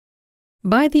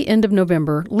By the end of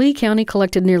November, Lee County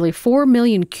collected nearly 4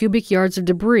 million cubic yards of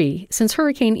debris since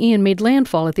Hurricane Ian made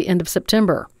landfall at the end of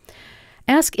September.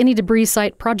 Ask any debris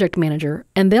site project manager,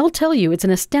 and they'll tell you it's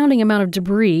an astounding amount of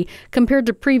debris compared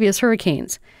to previous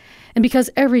hurricanes. And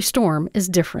because every storm is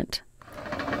different.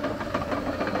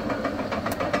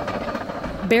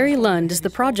 Barry Lund is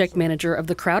the project manager of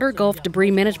the Crowder Gulf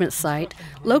Debris Management Site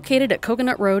located at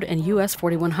Coconut Road and US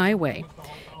 41 Highway.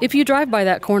 If you drive by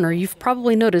that corner, you've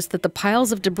probably noticed that the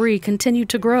piles of debris continue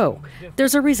to grow.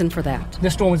 There's a reason for that.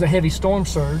 This storm was a heavy storm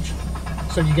surge,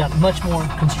 so you got much more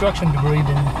construction debris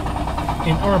than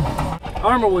in Irma.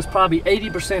 Irma was probably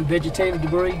 80% vegetative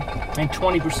debris and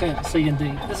 20%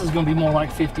 C&D. This is going to be more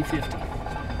like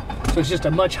 50-50. So it's just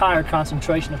a much higher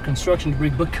concentration of construction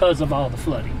debris because of all the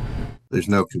flooding. There's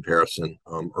no comparison.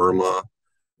 Irma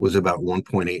was about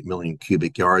 1.8 million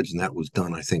cubic yards, and that was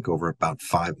done, I think, over about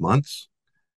 5 months.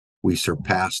 We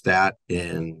surpassed that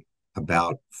in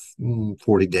about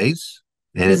 40 days,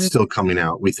 and it's still coming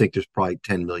out. We think there's probably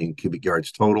 10 million cubic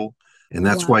yards total, and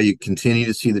that's why you continue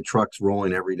to see the trucks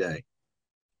rolling every day.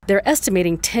 They're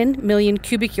estimating 10 million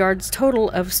cubic yards total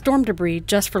of storm debris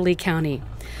just for Lee County.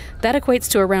 That equates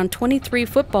to around 23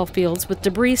 football fields with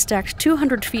debris stacked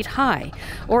 200 feet high,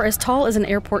 or as tall as an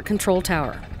airport control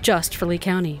tower, just for Lee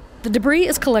County. The debris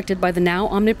is collected by the now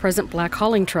omnipresent black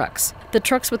hauling trucks. The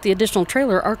trucks with the additional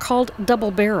trailer are called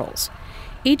double barrels.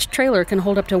 Each trailer can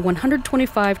hold up to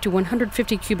 125 to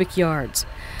 150 cubic yards,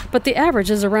 but the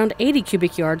average is around 80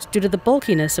 cubic yards due to the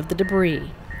bulkiness of the debris.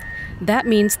 That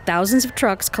means thousands of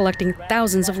trucks collecting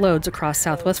thousands of loads across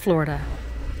Southwest Florida.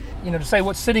 You know, to say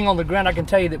what's sitting on the ground, I can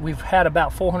tell you that we've had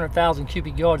about 400,000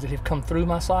 cubic yards that have come through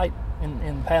my site in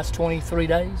the past 23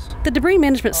 days. The debris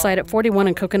management site at 41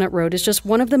 and Coconut Road is just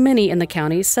one of the many in the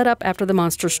county set up after the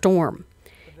monster storm.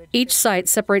 Each site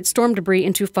separates storm debris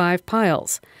into 5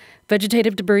 piles: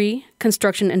 vegetative debris,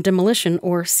 construction and demolition,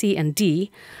 or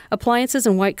C&D, appliances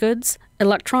and white goods,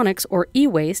 electronics, or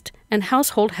e-waste, and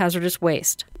household hazardous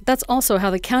waste. That's also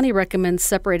how the county recommends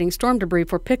separating storm debris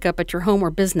for pickup at your home or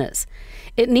business.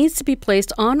 It needs to be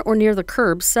placed on or near the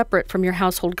curbs separate from your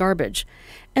household garbage.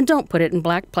 And don't put it in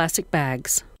black plastic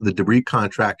bags. The debris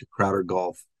contract at Crowder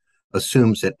Gulf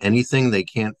assumes that anything they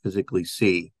can't physically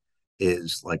see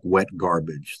is like wet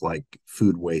garbage, like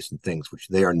food waste and things, which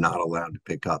they are not allowed to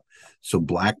pick up. So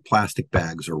black plastic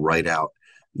bags are right out.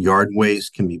 Yard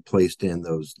waste can be placed in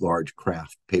those large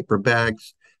craft paper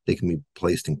bags. They can be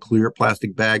placed in clear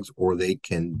plastic bags, or they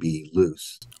can be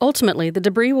loose. Ultimately, the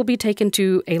debris will be taken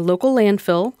to a local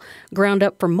landfill, ground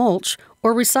up for mulch,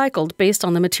 or recycled based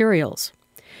on the materials.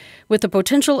 With the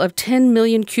potential of 10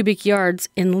 million cubic yards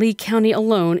in Lee County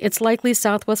alone, it's likely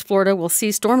Southwest Florida will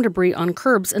see storm debris on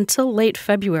curbs until late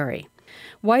February.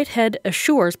 Whitehead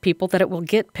assures people that it will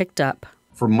get picked up.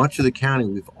 For much of the county,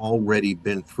 we've already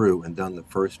been through and done the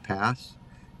first pass.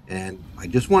 And I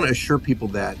just want to assure people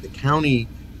that the county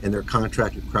and their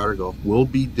contract at Crowder Gulf will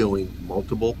be doing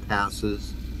multiple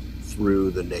passes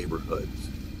through the neighborhoods.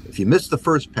 If you miss the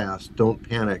first pass, don't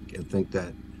panic and think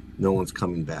that no one's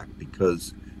coming back,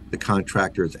 because the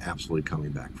contractor is absolutely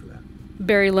coming back for that.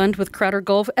 Barry Lund with Crowder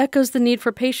Gulf echoes the need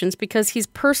for patience because he's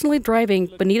personally driving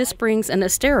Bonita Springs and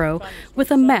Estero with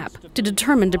a map to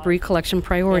determine debris collection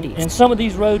priorities. And some of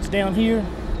these roads down here,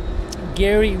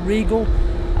 Gary, Regal,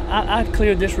 I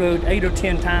cleared this road 8 or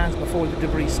 10 times before the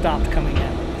debris stopped coming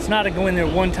out. It's not to go in there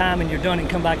one time and you're done and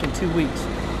come back in 2 weeks.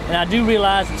 And I do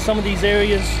realize that some of these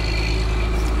areas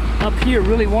up here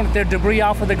really wanted their debris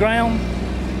off of the ground,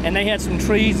 and they had some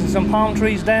trees and some palm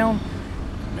trees down.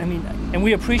 I mean, and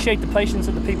we appreciate the patience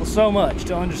of the people so much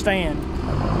to understand.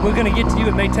 We're going to get to you.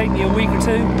 It may take me a week or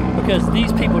two because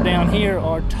these people down here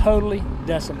are totally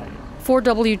decimated. For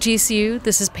WGCU,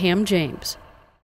 this is Pam James.